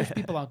me, but there's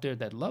people out there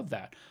that love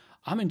that.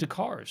 I'm into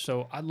cars,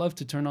 so I love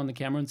to turn on the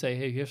camera and say,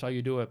 hey, here's how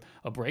you do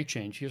a brake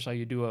change. Here's how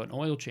you do an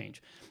oil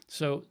change.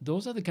 So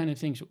those are the kind of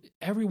things.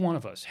 Every one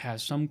of us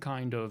has some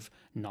kind of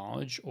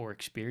knowledge or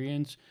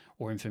experience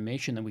or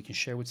information that we can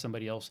share with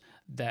somebody else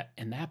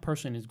and that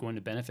person is going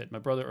to benefit. My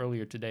brother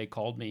earlier today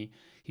called me.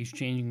 He's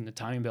changing the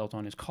timing belt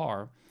on his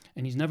car,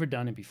 and he's never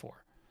done it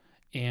before.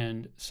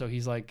 And so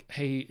he's like,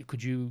 hey,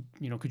 could you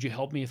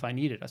help me if I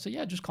need it? I said,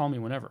 yeah, just call me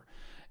whenever.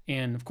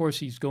 And of course,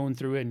 he's going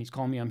through it and he's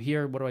calling me, I'm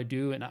here. What do I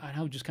do? And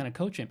I would just kind of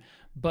coach him.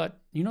 But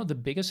the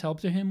biggest help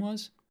to him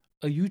was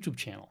a YouTube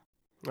channel.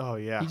 Oh,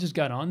 yeah. He just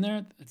got on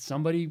there.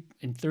 Somebody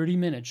in 30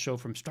 minutes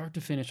showed from start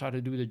to finish how to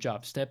do the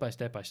job step by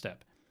step by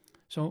step.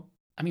 So,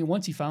 I mean,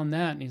 once he found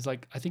that and he's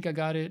like, I think I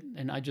got it.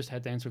 And I just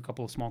had to answer a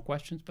couple of small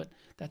questions, but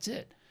that's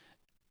it.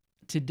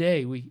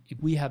 Today,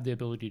 we have the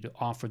ability to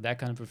offer that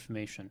kind of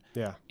information.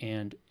 Yeah.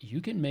 And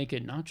you can make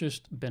it not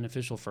just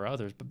beneficial for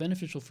others, but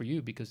beneficial for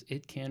you because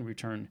it can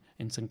return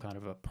in some kind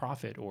of a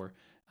profit or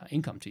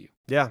income to you.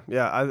 Yeah.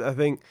 Yeah. I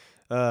think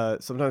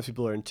sometimes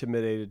people are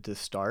intimidated to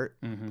start.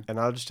 And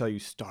I'll just tell you,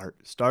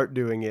 start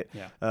doing it.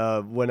 Yeah.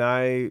 When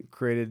I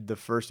created the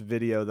first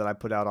video that I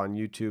put out on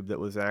YouTube that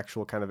was an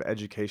actual kind of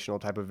educational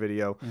type of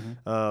video,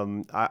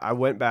 I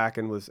went back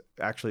and was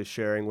actually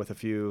sharing with a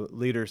few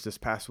leaders this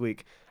past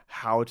week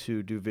how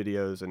to do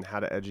videos and how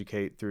to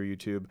educate through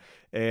YouTube.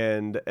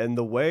 And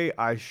the way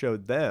I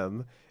showed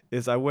them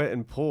is I went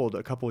and pulled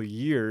a couple of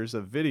years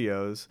of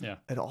videos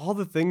and all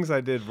the things I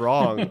did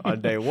wrong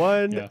on day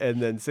one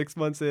and then 6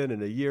 months in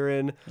and a year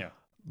in. Yeah.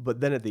 But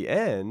then at the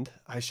end,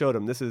 I showed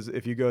them, this is,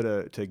 if you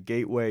go to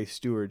Gateway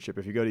Stewardship,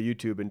 if you go to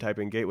YouTube and type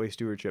in Gateway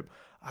Stewardship,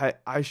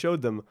 I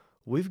showed them,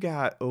 we've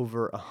got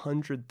over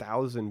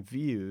 100,000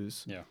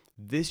 views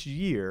this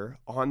year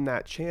on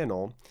that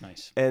channel.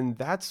 Nice. And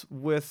that's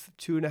with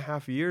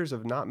 2.5 years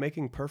of not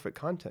making perfect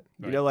content.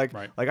 Right.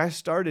 Like I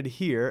started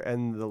here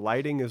and the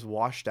lighting is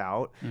washed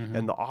out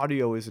and the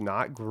audio is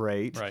not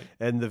great. Right.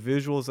 And the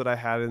visuals that I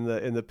had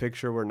in the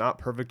picture were not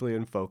perfectly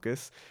in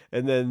focus.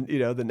 And then,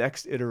 the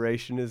next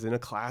iteration is in a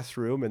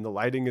classroom and the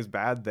lighting is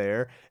bad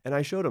there. And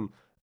I showed them,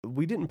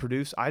 I didn't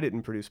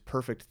produce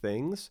perfect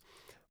things,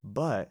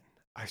 but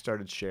I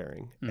started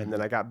sharing and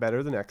then I got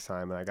better the next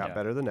time and I got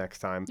better the next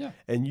time. Yeah.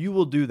 And you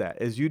will do that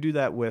as you do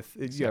that with,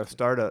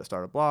 start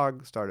a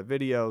blog, start a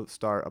video,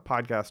 start a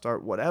podcast,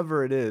 start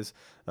whatever it is,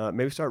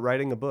 maybe start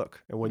writing a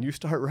book. And when you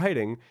start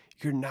writing,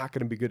 you're not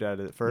going to be good at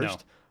it at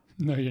first.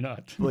 No, you're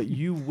not. But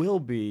you will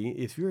be,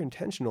 if you're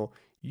intentional,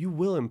 you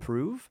will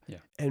improve. Yeah.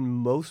 And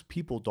most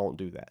people don't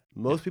do that.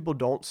 Most people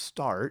don't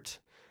start.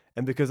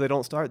 And because they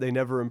don't start, they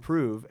never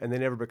improve and they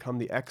never become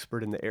the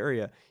expert in the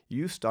area.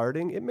 You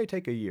starting, it may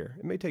take a year,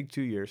 it may take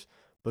 2 years,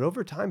 but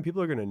over time,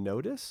 people are going to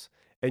notice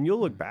and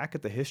you'll look back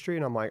at the history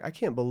and I'm like, I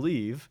can't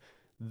believe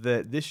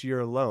that this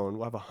year alone,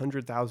 we'll have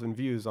 100,000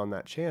 views on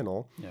that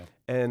channel. Yeah.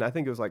 And I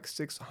think it was like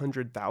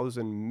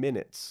 600,000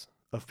 minutes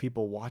of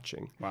people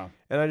watching. Wow.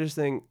 And I just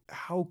think,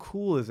 how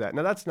cool is that?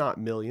 Now, that's not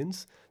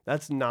millions.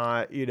 That's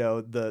not,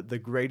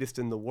 the greatest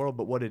in the world,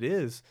 but what it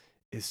is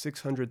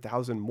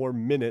 600,000 more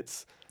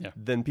minutes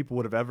than people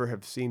would have ever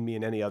have seen me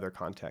in any other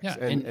context.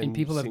 Yeah, and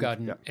people have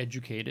gotten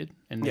educated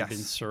and they've been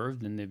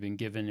served and they've been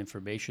given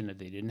information that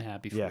they didn't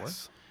have before.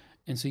 Yes.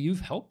 And so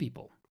you've helped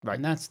people. Right.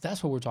 And that's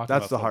what we're talking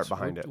about. That's the heart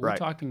behind it. We're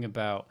talking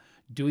about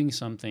doing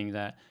something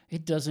that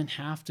it doesn't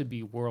have to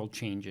be world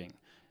changing,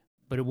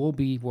 but it will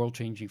be world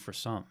changing for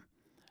some.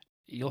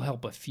 You'll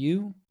help a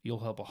few, you'll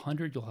help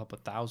 100, you'll help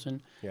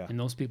 1,000, and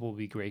those people will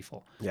be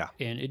grateful. Yeah.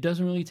 And it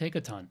doesn't really take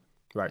a ton.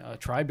 Right. A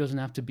tribe doesn't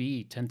have to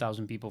be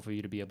 10,000 people for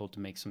you to be able to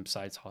make some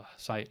side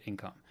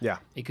income. Yeah.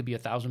 It could be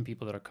 1,000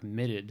 people that are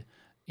committed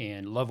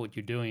and love what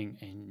you're doing,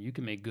 and you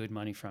can make good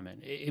money from it.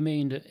 It may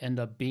end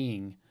up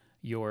being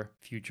your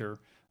future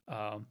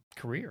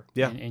career,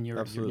 Yeah, and your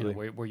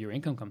absolutely. where your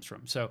income comes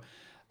from. So,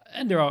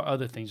 and there are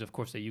other things, of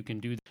course, that you can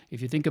do.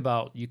 If you think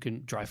about, you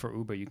can drive for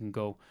Uber, you can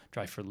go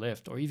drive for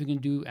Lyft, or even can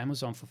do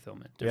Amazon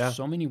fulfillment. There's Yeah.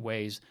 so many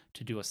ways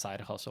to do a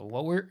side hustle.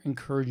 What we're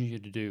encouraging you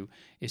to do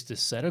is to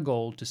set a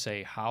goal to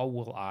say, how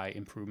will I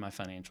improve my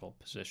financial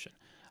position?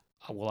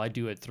 Will I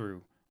do it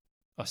through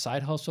a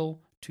side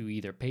hustle to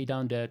either pay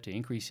down debt, to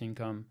increase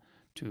income,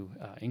 to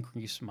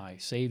increase my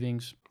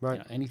savings,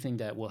 Right. anything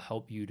that will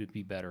help you to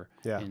be better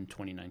Yeah. in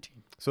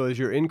 2019. So as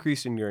you're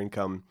increasing your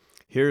income,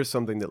 here's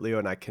something that Leo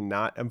and I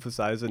cannot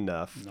emphasize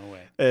enough. No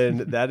way. And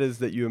that is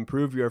that you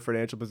improve your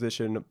financial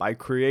position by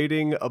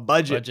creating a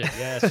budget.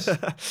 Yes.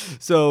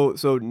 So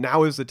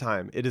now is the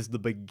time. It is the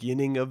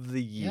beginning of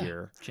the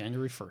year. Yeah,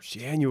 January 1st.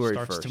 January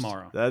Starts 1st.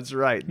 tomorrow. That's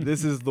right.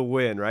 This is the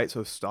win, right?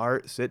 So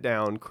sit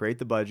down, create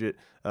the budget,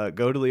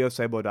 go to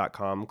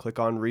leosabo.com, click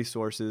on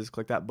resources,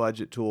 click that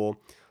budget tool,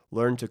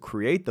 learn to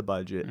create the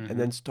budget, and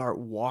then start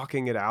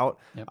walking it out.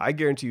 Yep. I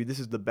guarantee you this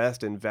is the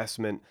best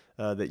investment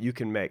that you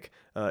can make.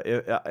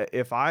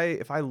 If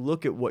I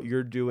look at what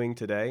you're doing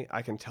today,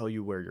 I can tell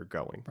you where you're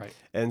going. Right.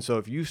 And so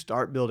if you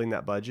start building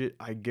that budget,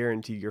 I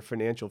guarantee your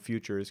financial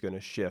future is going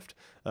to shift.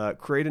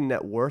 Create a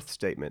net worth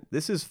statement.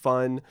 This is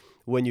fun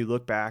when you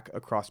look back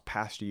across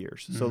past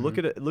years. So look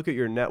at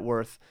your net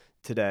worth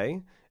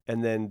today,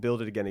 and then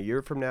build it again a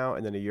year from now,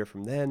 and then a year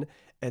from then.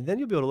 And then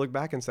you'll be able to look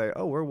back and say,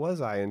 oh, where was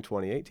I in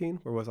 2018?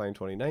 Where was I in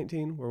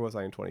 2019? Where was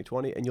I in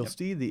 2020? And you'll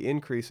see the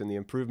increase and the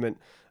improvement.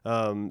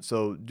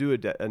 So do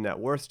a net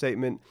worth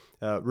statement,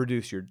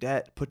 reduce your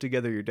debt, put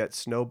together your debt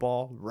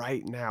snowball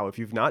right now. If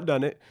you've not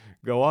done it,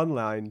 go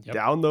online,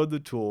 download the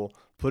tool,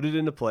 put it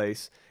into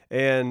place.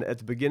 And at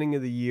the beginning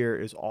of the year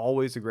is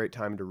always a great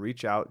time to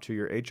reach out to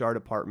your HR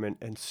department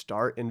and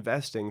start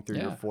investing through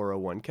your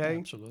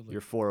 401k,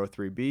 your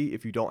 403b.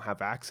 If you don't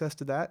have access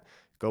to that,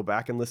 go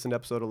back and listen to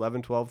episode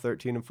 11, 12,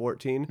 13, and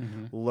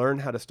 14. Learn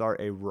how to start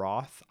a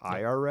Roth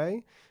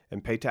IRA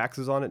and pay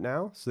taxes on it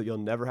now so that you'll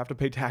never have to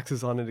pay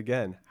taxes on it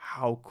again.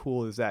 How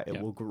cool is that? It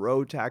will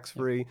grow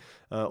tax-free,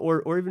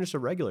 or even just a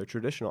regular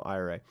traditional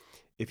IRA.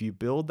 If you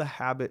build the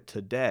habit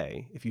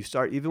today, if you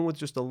start even with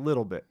just a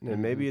little bit,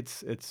 and maybe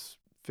it's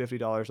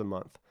 $50 a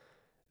month,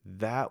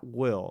 that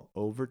will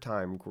over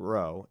time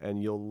grow,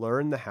 and you'll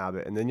learn the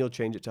habit, and then you'll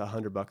change it to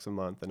 $100 a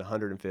month and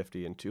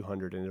 150 and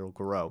 200, and it'll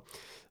grow.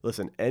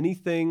 Listen,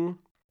 anything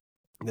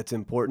that's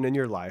important in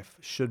your life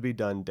should be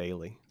done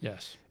daily.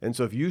 Yes. And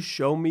so if you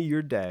show me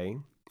your day,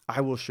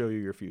 I will show you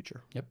your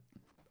future. Yep.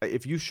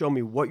 If you show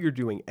me what you're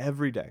doing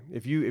every day,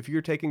 if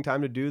you're taking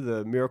time to do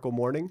the miracle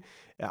morning,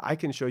 I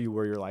can show you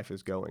where your life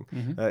is going.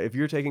 If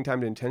you're taking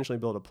time to intentionally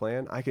build a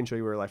plan, I can show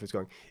you where your life is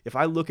going. If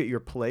I look at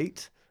your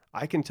plate,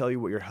 I can tell you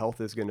what your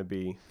health is going to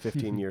be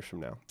 15 years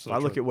from now. So if I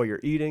look at what you're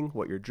eating,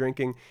 what you're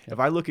drinking,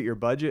 if I look at your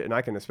budget, and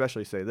I can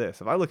especially say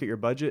this, if I look at your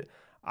budget,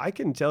 I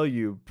can tell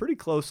you pretty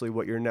closely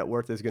what your net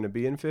worth is going to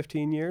be in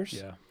 15 years.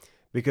 Yeah.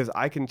 Because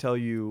I can tell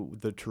you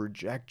the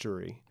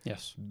trajectory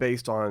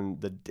based on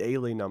the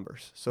daily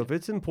numbers. So if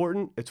it's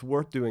important, it's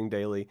worth doing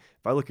daily.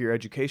 If I look at your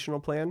educational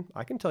plan,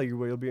 I can tell you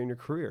where you'll be in your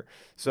career.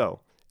 So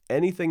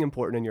anything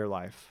important in your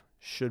life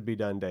should be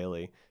done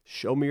daily.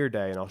 Show me your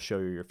day and I'll show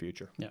you your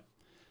future. Yeah.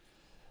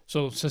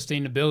 So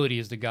sustainability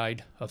is the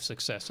guide of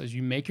success. As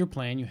you make your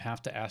plan, you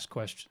have to ask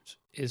questions.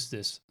 Is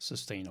this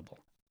sustainable?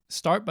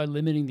 Start by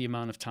limiting the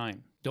amount of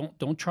time.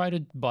 Don't try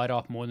to bite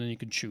off more than you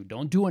can chew.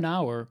 Don't do an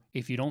hour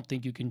if you don't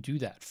think you can do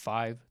that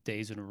 5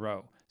 days in a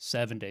row,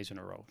 7 days in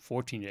a row,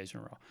 14 days in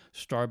a row.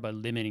 Start by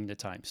limiting the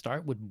time.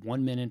 Start with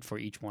 1 minute for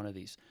each one of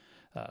these.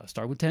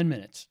 Start with 10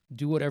 minutes.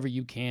 Do whatever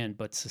you can,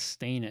 but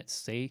sustain it.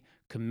 Stay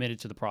committed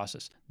to the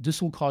process.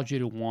 This will cause you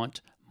to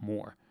want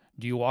more.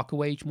 Do you walk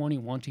away each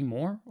morning wanting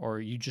more, or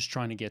are you just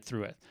trying to get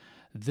through it?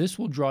 This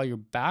will draw you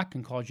back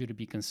and cause you to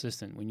be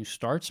consistent. When you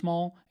start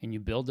small and you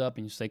build up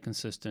and you stay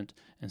consistent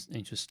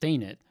and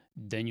sustain it,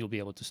 then you'll be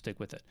able to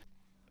stick with it.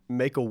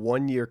 Make a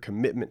 1-year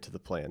commitment to the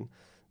plan.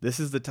 This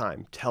is the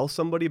time. Tell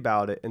somebody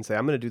about it and say,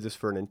 I'm going to do this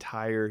for an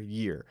entire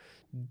year.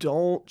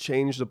 Don't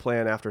change the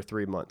plan after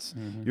 3 months.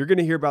 You're going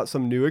to hear about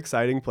some new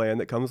exciting plan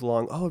that comes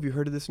along. Oh, have you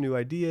heard of this new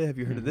idea? Have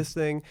you heard of this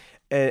thing?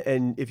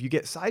 And if you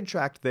get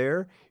sidetracked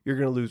there, you're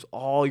going to lose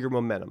all your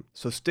momentum.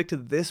 So stick to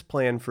this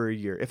plan for a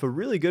year. If a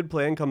really good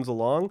plan comes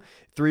along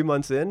 3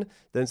 months in,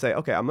 then say,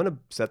 okay, I'm going to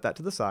set that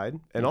to the side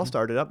and I'll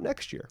start it up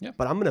next year. Yep.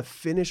 But I'm going to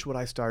finish what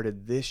I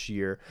started this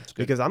year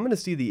because I'm going to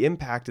see the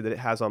impact that it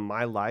has on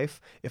my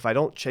life. If I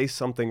don't chase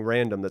something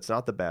random that's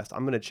not the best,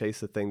 I'm going to chase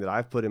the thing that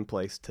I've put in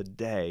place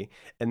today.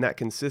 And that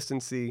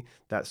consistency,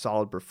 that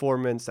solid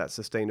performance, that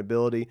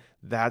sustainability,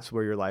 that's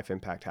where your life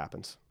impact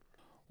happens.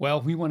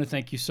 Well, we want to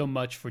thank you so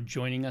much for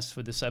joining us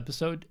for this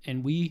episode,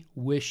 and we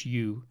wish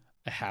you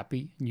a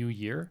happy new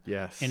year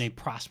and a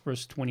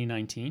prosperous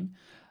 2019.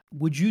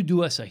 Would you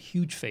do us a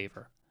huge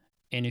favor?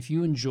 And if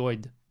you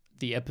enjoyed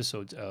the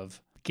episodes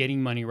of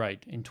getting money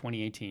right in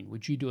 2018,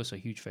 would you do us a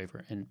huge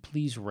favor and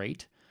please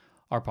rate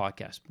our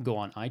podcast? Go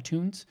on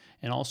iTunes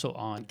and also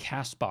on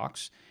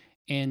Castbox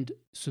and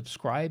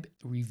subscribe,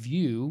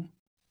 review,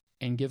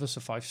 and give us a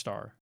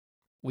 5-star.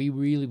 We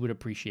really would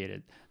appreciate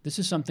it. This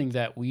is something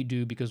that we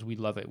do because we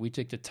love it. We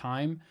take the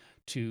time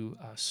to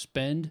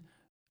spend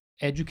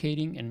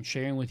educating and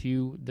sharing with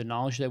you the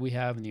knowledge that we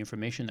have and the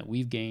information that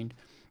we've gained,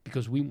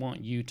 because we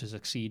want you to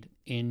succeed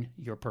in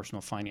your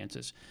personal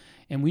finances.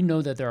 And we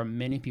know that there are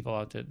many people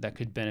out there that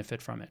could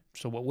benefit from it.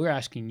 So what we're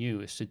asking you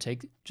is to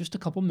take just a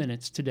couple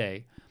minutes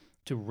today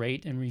to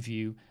rate and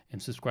review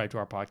and subscribe to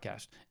our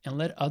podcast and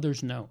let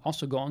others know.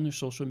 Also go on your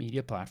social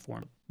media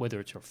platform, whether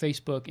it's your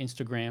Facebook,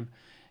 Instagram.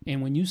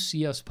 And when you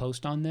see us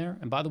post on there,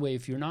 and by the way,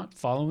 if you're not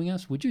following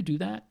us, would you do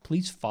that?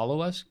 Please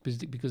follow us,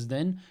 because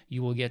then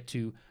you will get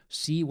to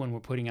see when we're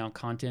putting out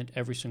content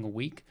every single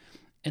week.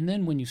 And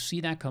then when you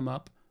see that come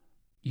up,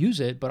 use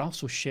it, but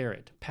also share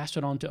it. Pass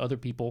it on to other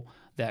people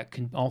that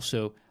can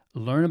also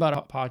learn about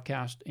our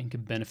podcast and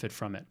can benefit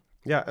from it.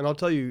 Yeah, and I'll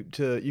tell you,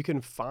 you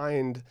can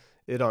find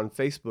it on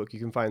Facebook. You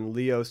can find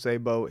Leo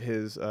Sabo,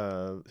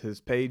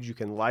 his page. You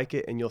can like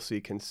it, and you'll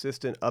see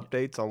consistent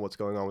updates on what's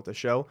going on with the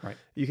show. Right.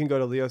 You can go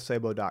to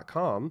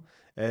leosabo.com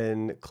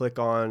and click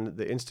on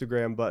the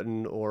Instagram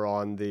button or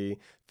on the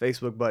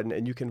Facebook button,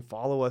 and you can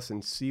follow us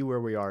and see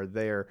where we are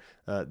there.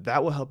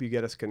 That will help you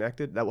get us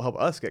connected. That will help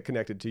us get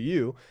connected to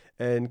you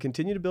and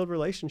continue to build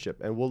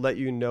relationship. And we'll let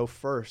you know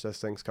first as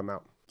things come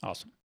out.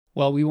 Awesome.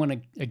 Well, we want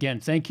to,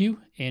 again, thank you.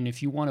 And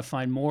if you want to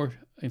find more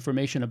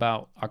information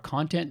about our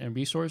content and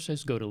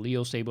resources, go to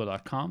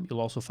leosabo.com.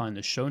 You'll also find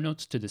the show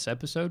notes to this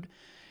episode.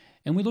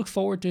 And we look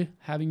forward to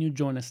having you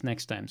join us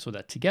next time so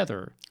that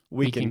together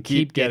we can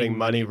keep getting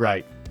money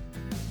right.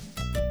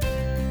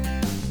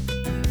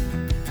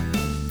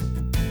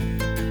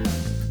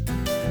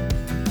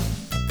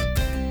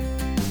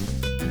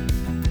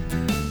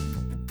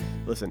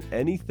 Listen,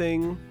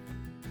 anything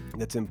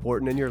that's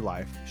important in your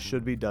life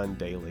should be done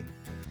daily.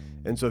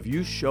 And so if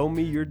you show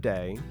me your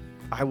day,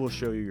 I will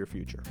show you your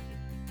future.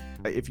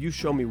 If you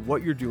show me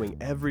what you're doing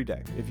every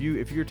day, if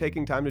you're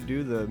taking time to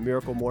do the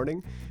miracle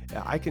morning,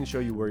 I can show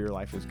you where your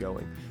life is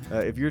going.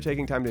 If you're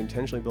taking time to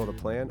intentionally build a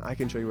plan, I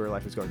can show you where your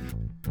life is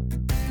going.